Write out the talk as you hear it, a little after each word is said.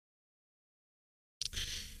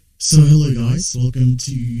So hello guys, welcome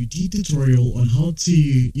to the tutorial on how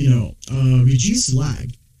to, reduce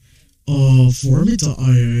lag of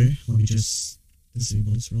Wormate.io. Let me just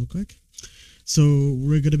disable this real quick. So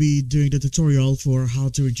we're going to be doing the tutorial for how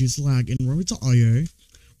to reduce lag in Wormate.io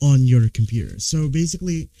on your computer. So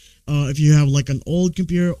basically, if you have like an old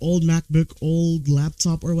computer, old MacBook, old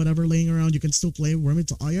laptop or whatever laying around, you can still play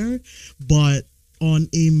Wormate.io, but on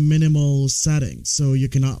a minimal setting, so you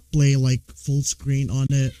cannot play like full screen on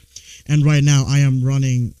it. And right now I am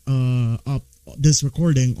running up this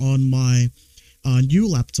recording on my new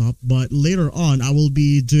laptop, but later on I will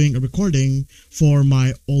be doing a recording for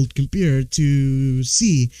my old computer to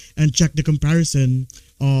see and check the comparison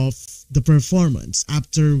of the performance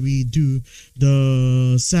after we do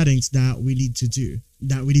the settings that we need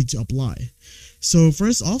to apply. So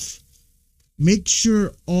first off, make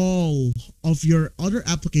sure all of your other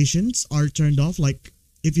applications are turned off. Like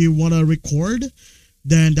if you want to record,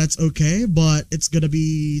 then that's okay, but it's gonna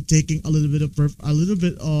be taking a little bit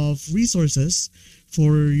of resources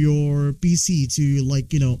for your PC to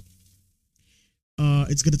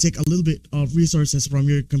it's gonna take a little bit of resources from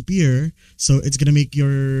your computer, so it's gonna make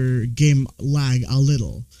your game lag a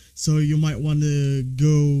little. So you might want to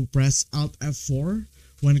go press Alt F4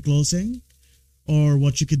 when closing. Or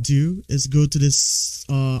what you could do is go to this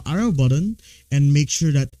arrow button and make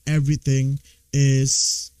sure that everything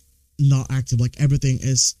is not active. Like everything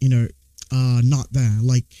is, not there.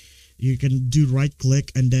 Like you can do right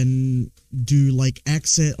click and then do like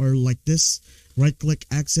exit or like this. Right click,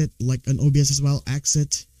 exit, like an OBS as well,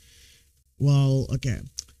 exit. Well, okay.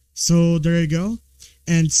 So there you go.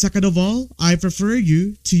 And second of all, I prefer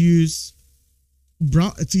you to use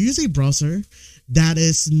a browser that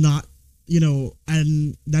is not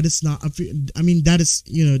and that is not,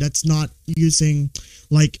 that's not using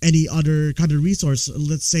like any other kind of resource.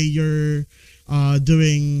 Let's say you're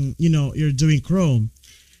doing Chrome.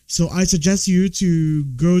 So I suggest you to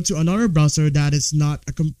go to another browser that is not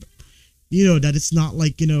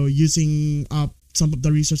using up some of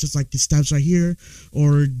the resources like these tabs right here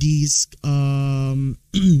or these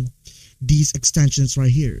these extensions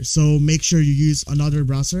right here. So make sure you use another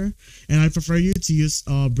browser, and I prefer you to use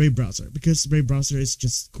Brave browser because Brave browser is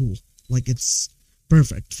just cool. Like it's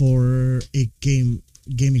perfect for a gaming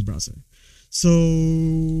browser. So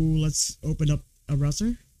let's open up a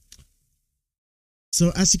browser.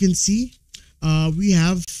 So as you can see, we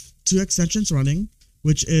have two extensions running,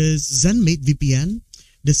 which is Zenmate VPN.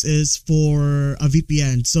 This is for a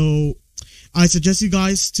VPN. So I suggest you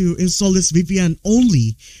guys to install this VPN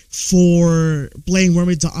only for playing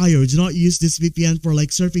Wormate.io. Do not use this VPN for like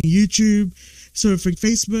surfing YouTube, surfing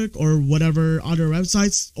Facebook, or whatever other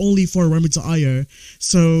websites. Only for Wormate.io,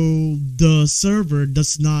 so the server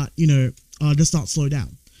does not slow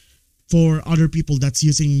down for other people that's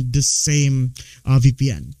using the same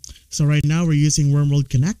VPN. So right now we're using Wormworld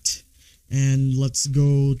Connect, and let's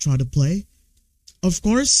go try to play. Of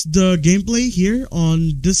course, the gameplay here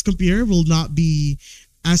on this computer will not be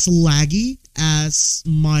as laggy as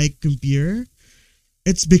my computer.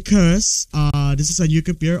 It's because this is a new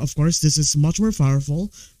computer. Of course, this is much more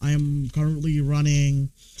powerful. I am currently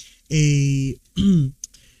running a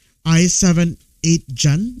i7 8th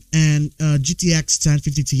gen and GTX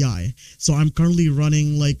 1050 Ti. So I'm currently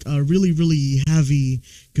running like a really heavy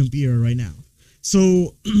computer right now.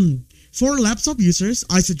 So for laptop users,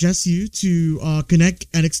 I suggest you to connect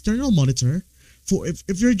an external monitor. For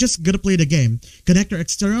if you're just gonna play the game, connect your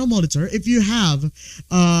external monitor. If you have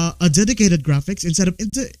a dedicated graphics instead of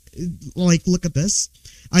look at this,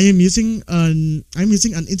 I'm using an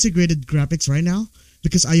integrated graphics right now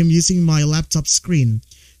because I am using my laptop screen,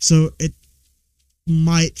 so it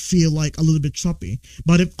might feel like a little bit choppy.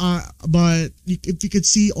 But if you could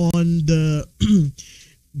see on the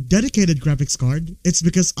dedicated graphics card, it's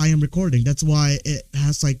because I am recording. That's why it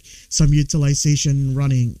has like some utilization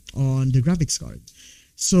running on the graphics card.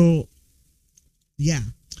 So yeah,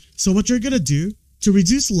 so what you're gonna do to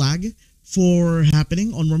reduce lag for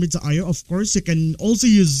happening on Wormate.io, of course you can also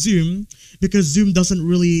use Zoom, because Zoom doesn't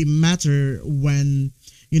really matter when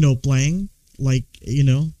playing. Like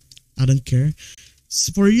I don't care.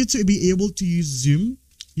 So for you to be able to use Zoom,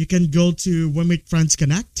 you can go to Wormate Friends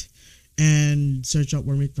Connect and search out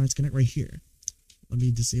Wormate Friends Connect right here. Let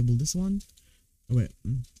me disable this one. Oh wait,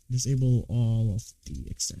 disable all of the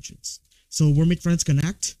extensions. So Wormate Friends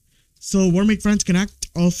Connect. So Wormate Friends Connect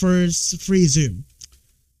offers free Zoom,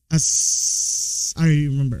 as I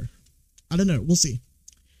remember. I don't know. We'll see.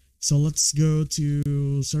 So let's go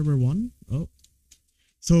to server 1. Oh,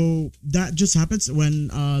 so that just happens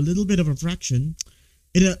when a little bit of a fraction.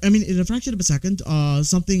 In a fraction of a second,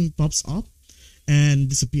 something pops up and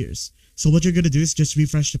disappears. So what you're gonna do is just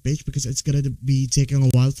refresh the page because it's gonna be taking a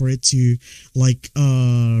while for it to like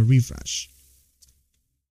refresh.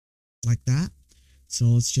 Like that. So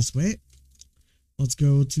let's just wait. Let's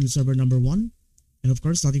go to server number 1. And of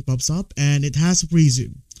course nothing pops up and it has free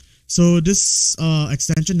zoom. So this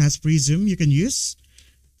extension has free zoom you can use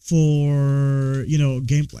for, you know,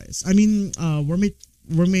 gameplays. I mean,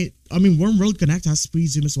 Worm World Connect has free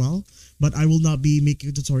zoom as well, but I will not be making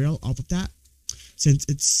a tutorial off of that since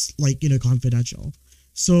it's like, you know, confidential.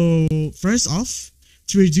 So first off,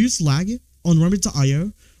 to reduce lag on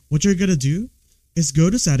Wormate.io, what you're gonna do is go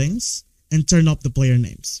to settings and turn up the player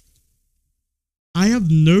names. I have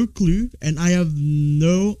no clue and I have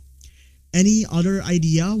no any other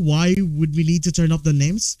idea why would we need to turn up the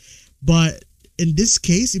names, but in this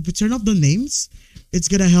case, if we turn off the names, it's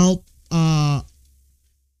gonna help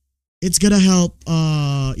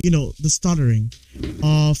you know, the stuttering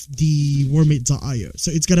of the Wormate.io.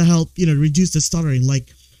 So it's gonna help, you know, reduce the stuttering. Like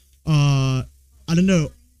I don't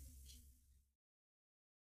know,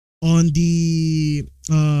 on the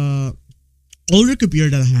older computer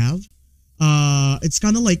that I have, it's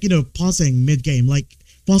kind of like, you know, pausing mid game, like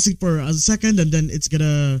pausing for a second and then it's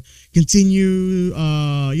gonna continue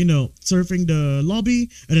you know, surfing the lobby,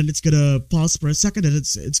 and then it's gonna pause for a second and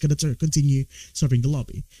it's gonna continue surfing the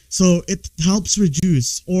lobby. So it helps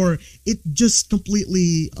reduce, or it just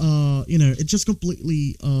completely you know,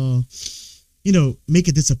 you know, make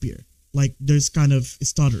it disappear, like there's kind of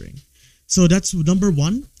stuttering. So that's number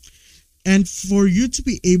 1. And for you to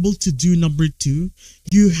be able to do number 2,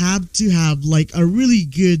 you have to have like a really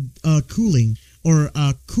good cooling or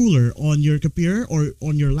cooler on your computer or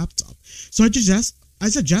on your laptop. So I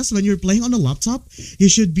suggest when you're playing on a laptop, you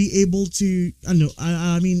should be able to,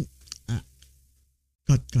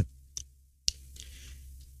 cut.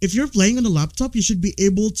 If you're playing on a laptop, you should be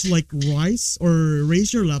able to like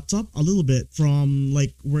raise your laptop a little bit from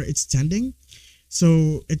like where it's standing.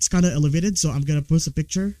 So it's kind of elevated. So I'm going to post a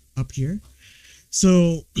picture up here.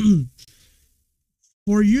 So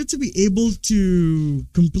for you to be able to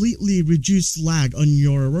completely reduce lag on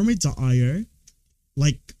your Wormate.io,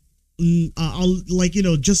 like I'll like, you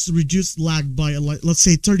know, just reduce lag by let's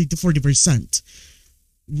say 30 to 40%.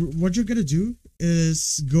 What you're gonna do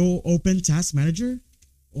is go open Task Manager,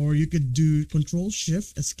 or you could do Control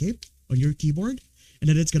Shift Escape on your keyboard, and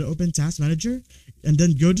then it's gonna open Task Manager, and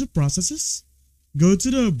then go to Processes, go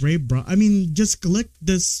to the Brave browser. Just click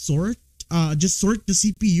this sort, just sort the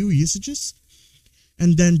CPU usages.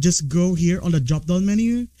 And then just go here on the drop down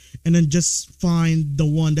menu and then just find the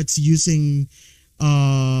one that's using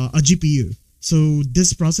a GPU. So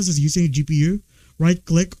this process is using a GPU. Right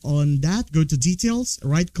click on that, go to details,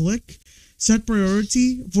 right click, set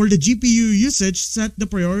priority. For the GPU usage, set the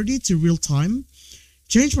priority to real time,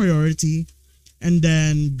 change priority, and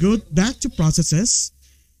then go back to processes.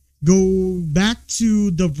 Go back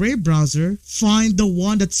to the Brave browser, find the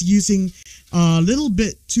one that's using a little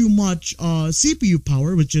bit too much CPU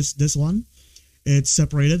power, which is this one. It's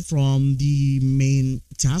separated from the main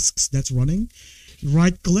tasks that's running.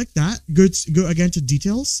 Right click that, go again to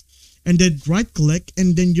details, and then right click,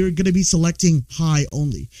 and then you're gonna be selecting high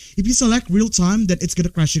only. If you select real time, then it's gonna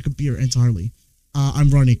crash your computer entirely.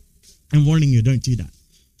 I'm warning you, don't do that.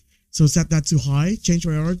 So set that to high, change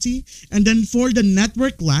priority. And then for the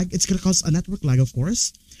network lag, it's going to cause a network lag, of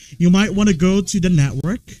course. You might want to go to the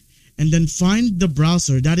network and then find the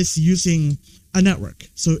browser that is using a network.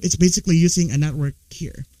 So it's basically using a network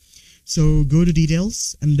here. So go to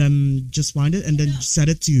details and then just find it and then set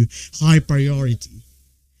it to high priority.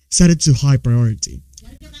 Set it to high priority.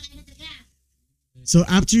 So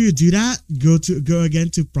after you do that, go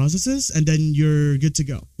again to processes and then you're good to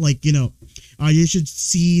go. Like, you know, you should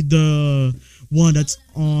see the one that's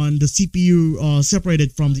on the CPU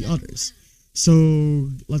separated from the others. So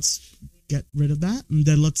let's get rid of that and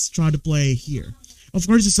then let's try to play here. Of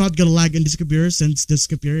course, it's not gonna lag in this computer since this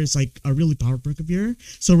computer is like a really powerful computer.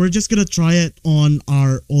 So we're just gonna try it on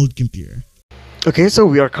our old computer. Okay, so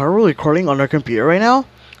we are currently recording on our computer right now,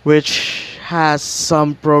 which has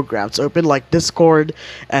some programs open like Discord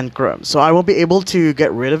and Chrome. So I won't be able to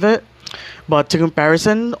get rid of it. But to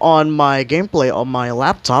comparison, on my gameplay on my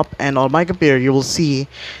laptop and on my computer, you will see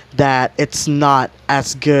that it's not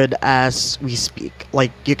as good as we speak.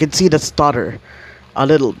 Like, you can see the stutter a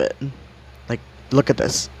little bit. Like, look at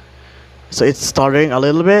this. So it's stuttering a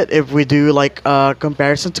little bit if we do like a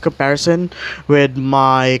comparison with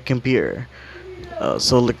my computer.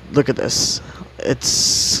 So look at this.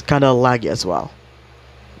 It's kind of laggy as well.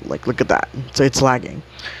 Like, look at that. So it's lagging.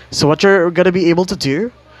 So what you're gonna be able to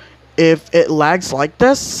do, if it lags like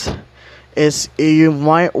this, is you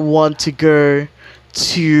might want to go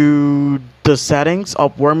to the settings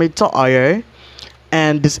of Wormate.io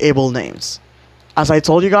and disable names. As I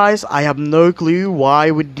told you guys, I have no clue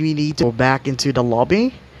why would we need to go back into the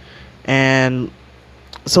lobby. And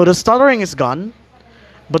so the stuttering is gone.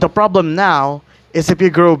 But the problem now is if you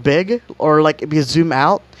grow big or like if you zoom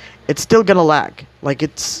out, it's still gonna lag. Like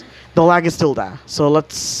the lag is still there. So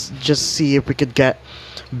let's just see if we could get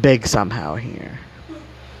big somehow here.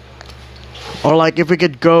 Or like if we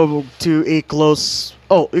could go to a close.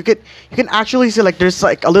 Oh, you can actually see like there's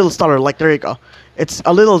like a little stutter. Like there you go. It's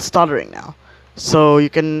a little stuttering now. So you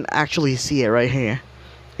can actually see it right here.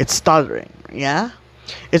 It's stuttering. Yeah.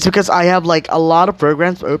 It's because I have like a lot of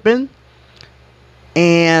programs open,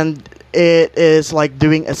 and it is like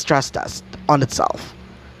doing a stress test on itself.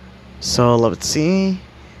 So let's see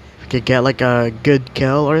if we could get like a good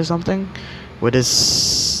kill or something with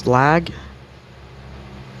this lag.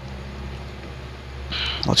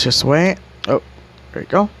 Let's just wait. Oh, there you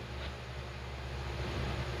go.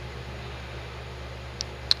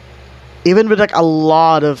 Even with like a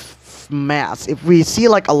lot of mass, if we see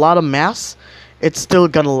like a lot of mass, it's still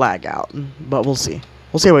gonna lag out. But we'll see.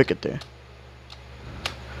 We'll see what we could do.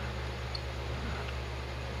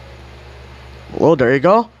 Oh, there you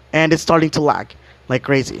go. And it's starting to lag like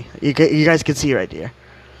crazy. You guys can see right here.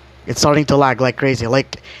 It's starting to lag like crazy.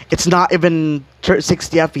 Like it's not even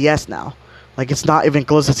 60 FPS now. Like it's not even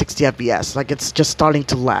close to 60 FPS. Like it's just starting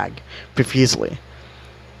to lag profusely.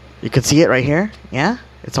 You can see it right here. Yeah,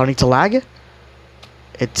 it's starting to lag.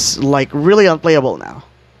 It's like really unplayable now.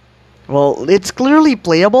 Well, it's clearly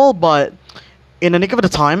playable, but in the nick of the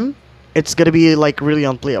time, it's gonna be like really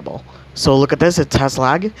unplayable. So look at this, it has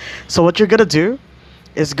lag. So what you're gonna do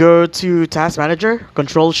is go to Task Manager,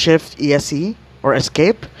 Control Shift ESC or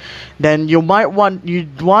Escape. Then you'd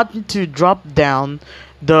want to drop down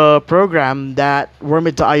the program that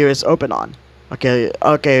Wormate.io is open on. Okay,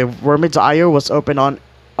 Wormate.io was open on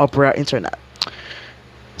Opera Internet.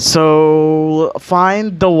 So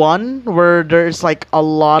find the one where there's like a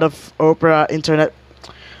lot of Opera Internet.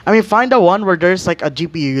 I mean, find the one where there's like a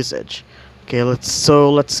GPU usage. Okay,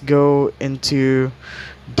 let's go into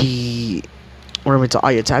the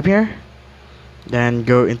Wormate.io tab here. Then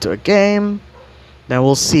go into a game. Then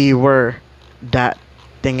we'll see where that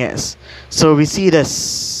thing is. So we see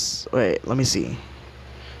this. Wait, let me see.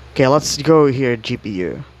 Okay, let's go here,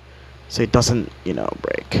 GPU, so it doesn't,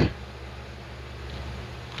 break.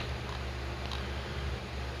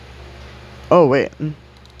 Oh wait.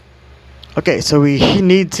 Okay, so we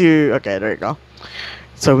need to. Okay, there you go.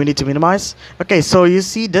 So we need to minimize. Okay, so you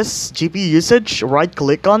see this GPU usage. Right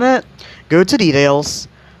click on it. Go to details,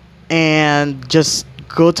 and just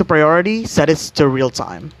go to priority. Set it to real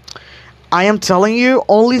time. I am telling you,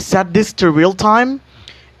 only set this to real time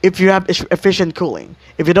if you have efficient cooling.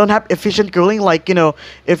 If you don't have efficient cooling, like,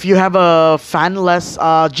 if you have a fanless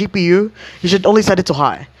GPU, you should only set it to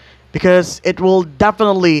high. Because it will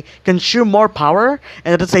definitely consume more power,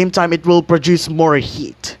 and at the same time, it will produce more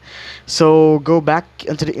heat. So go back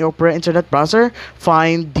into the Opera Internet browser,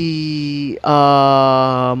 find the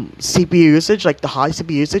CPU usage, like the high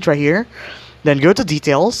CPU usage right here. Then go to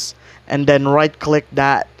details. And then right click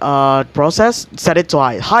that process, set it to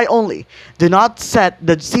high. High only. Do not set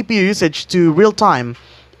the CPU usage to real time.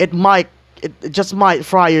 It just might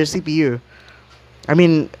fry your CPU. I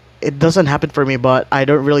mean, it doesn't happen for me, but I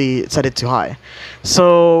don't really set it too high.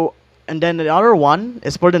 So, and then the other one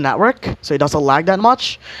is for the network, so it doesn't lag that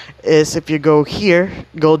much. Is if you go here,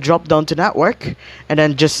 go drop down to network, and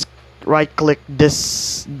then just right click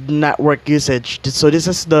this network usage. So this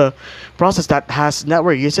is the process that has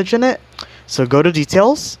network usage in it. So go to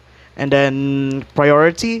details and then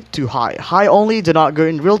priority to high. High only, do not go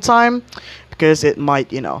in real time because it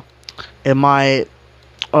might, it might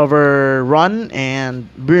overrun and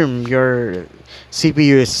boom, your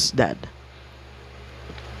CPU is dead.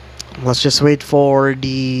 Let's just wait for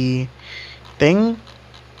the thing.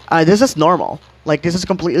 This is normal. Like, this is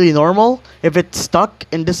completely normal. If it's stuck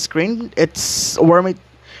in this screen, it is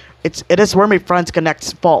Wormate Friends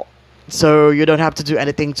Connect's fault. So you don't have to do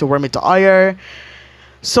anything to Wormate.io.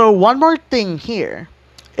 So one more thing here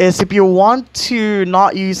is if you want to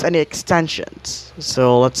not use any extensions.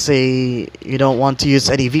 So let's say you don't want to use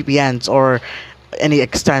any VPNs or any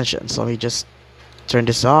extensions. Let me just turn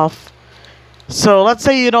this off. So let's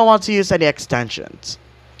say you don't want to use any extensions.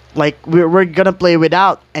 Like, we're gonna play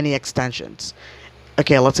without any extensions.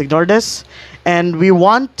 Okay, let's ignore this. And we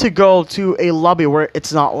want to go to a lobby where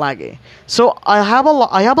it's not laggy. So I have a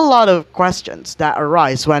lot of questions that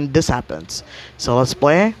arise when this happens. So let's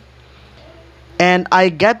play. And I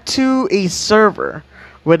get to a server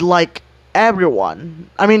with like everyone.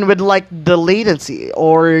 I mean, with like the latency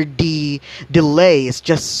or the delay is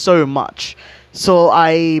just so much. So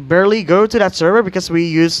I barely go to that server because we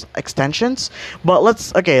use extensions. But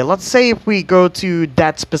let's say if we go to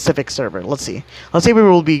that specific server. Let's see. Let's say we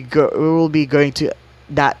will be going to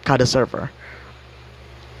that kind of server.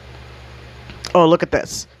 Oh, look at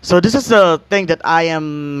this. So this is the thing that I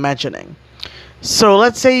am mentioning. So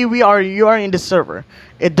let's say you are in the server.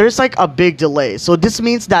 There's like a big delay. So this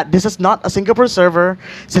means that this is not a Singapore server.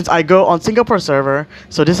 Since I go on Singapore server,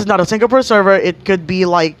 so this is not a Singapore server. It could be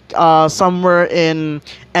like somewhere in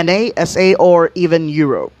NA, SA, or even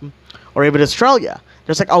Europe, or even Australia.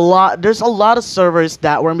 There's like a lot. There's a lot of servers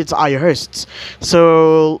that Wormate hosts.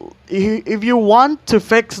 So if you want to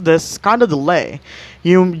fix this kind of delay,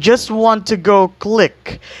 you just want to go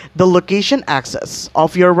click the location access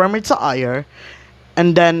of your Wormate,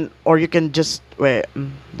 and then, or you can just wait.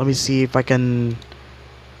 Let me see if I can.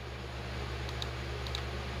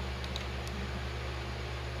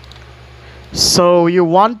 So you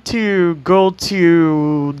want to go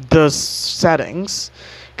to the settings,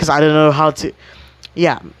 because I don't know how to.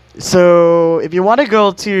 Yeah. So if you want to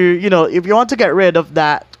go to, if you want to get rid of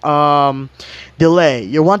that delay,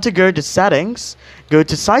 you want to go to settings, go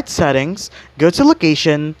to site settings, go to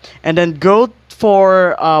location, and then go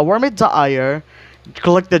for Wormate,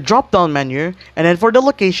 click the drop down menu, and then for the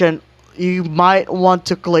location you might want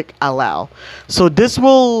to click allow. So this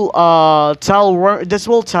will tell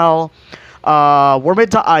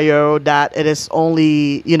Wormate that it is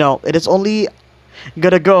only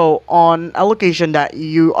gonna go on a location that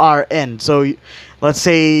you are in. So let's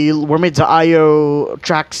say Wormate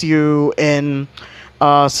tracks you in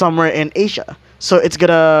somewhere in Asia. So it's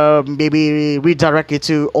gonna maybe redirect you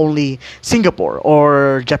to only Singapore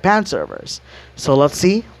or Japan servers. So let's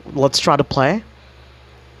see. Let's try to play.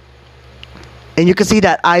 And you can see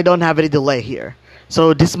that I don't have any delay here.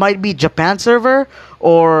 So this might be Japan server,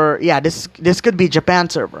 or yeah, this could be Japan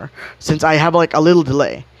server, since I have like a little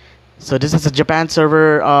delay. So this is a Japan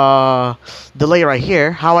server delay right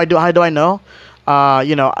here. How do I know?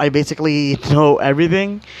 I basically know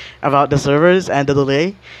everything about the servers and the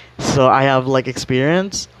delay. So I have like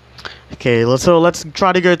experience. Okay, let's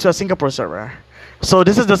try to go to a Singapore server. So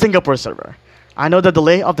this is the Singapore server. I know the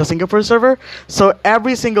delay of the Singapore server. So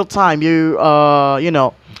every single time you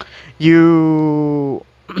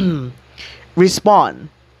respawn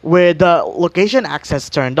with the location access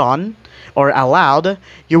turned on or allowed,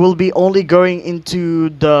 you will be only going into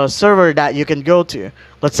the server that you can go to.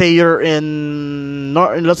 Let's say you're in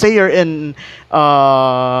North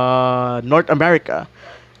America.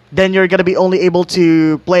 Then you're gonna be only able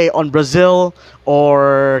to play on Brazil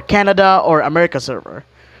or Canada or America server.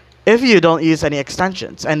 If you don't use any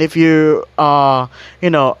extensions, and if you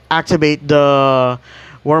activate the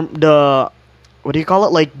what do you call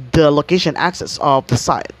it, like the location access of the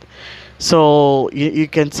site. So you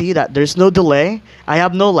can see that there's no delay. I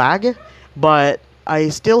have no lag, but I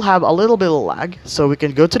still have a little bit of lag. So we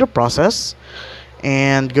can go to the process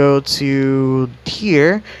and go to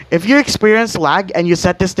here. If you experience lag and you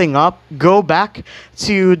set this thing up, go back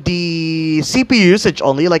to the CPU usage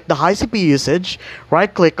only, like the high CPU usage.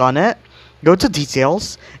 Right click on it, go to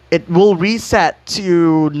details. It will reset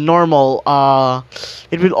to normal.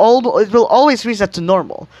 It will always reset to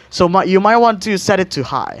normal. So you might want to set it to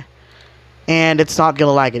high, and it's not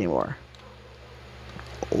gonna lag anymore.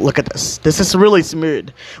 Look at this. This is really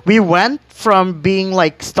smooth. We went from being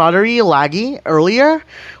like stuttery, laggy earlier,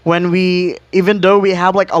 even though we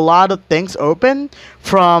have like a lot of things open,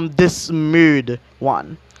 from this smooth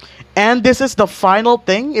one. And this is the final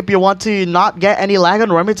thing. If you want to not get any lag on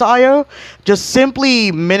Wormate, just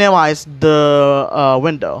simply minimize the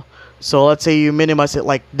window. So let's say you minimize it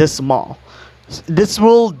like this small. This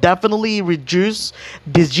will definitely reduce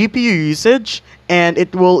the GPU usage, and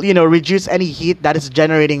it will reduce any heat that is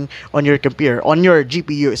generating on your computer, on your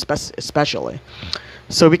GPU especially.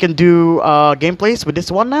 So we can do gameplays with this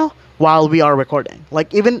one now while we are recording.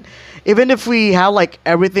 Like even if we have like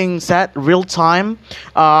everything set real time,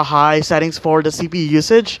 high settings for the CPU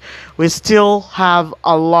usage, we still have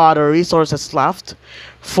a lot of resources left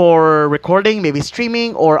for recording, maybe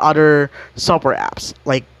streaming or other software apps.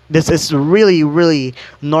 Like this is really, really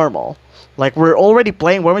normal. Like we're already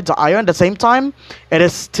playing Wormate at the same time, it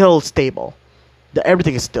is still stable.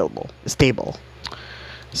 Everything is stable.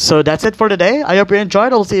 So that's it for today. I hope you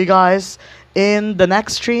enjoyed. I'll see you guys in the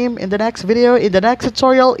next stream, in the next video, in the next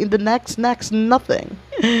tutorial, in the next nothing.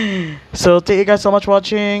 So thank you guys so much for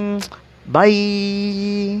watching.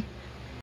 Bye.